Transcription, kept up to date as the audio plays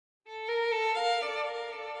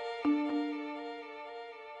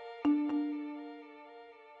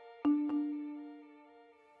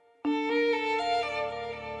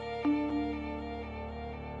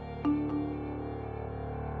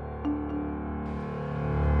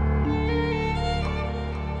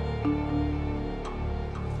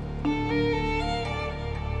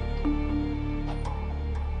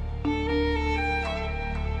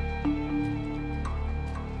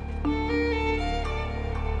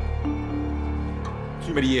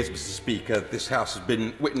too many years, Mr. Speaker, this House has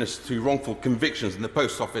been witness to wrongful convictions in the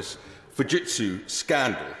Post Office Fujitsu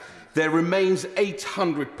scandal. There remains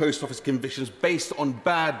 800 Post Office convictions based on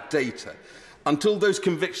bad data. Until those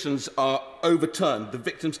convictions are overturned, the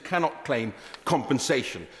victims cannot claim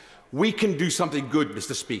compensation. We can do something good,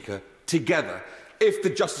 Mr. Speaker, together, if the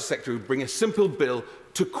Justice Secretary would bring a simple bill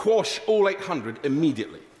to quash all 800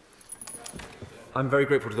 immediately. I'm very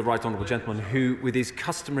grateful to the right honourable gentleman who, with his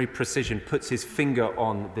customary precision, puts his finger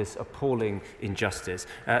on this appalling injustice.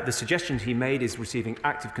 The suggestion he made is receiving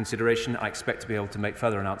active consideration. I expect to be able to make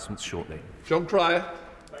further announcements shortly. John Cryer.